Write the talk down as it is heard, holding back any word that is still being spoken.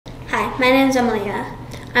my name is Amalia.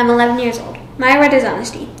 I'm 11 years old. My word is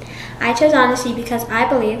honesty. I chose honesty because I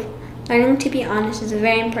believe learning to be honest is a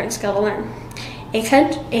very important skill to learn.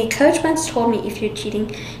 A coach once told me if you're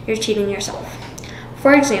cheating yourself.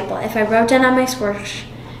 For example, if I wrote down on my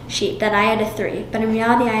scoresheet that I had a 3, but in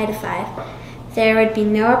reality I had a 5, there would be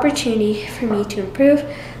no opportunity for me to improve,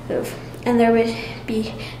 and there would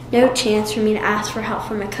be no chance for me to ask for help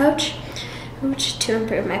from a coach to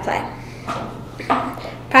improve my play.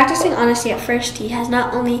 Practicing honesty at first tee has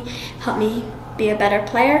not only helped me be a better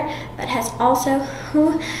player, but has also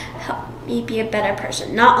helped me be a better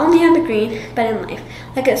person, not only on the green, but in life,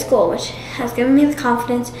 like at school, which has given me the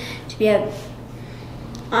confidence to be an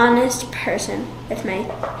honest person with my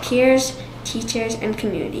peers, teachers, and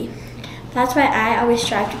community. That's why I always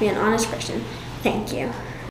strive to be an honest person. Thank you.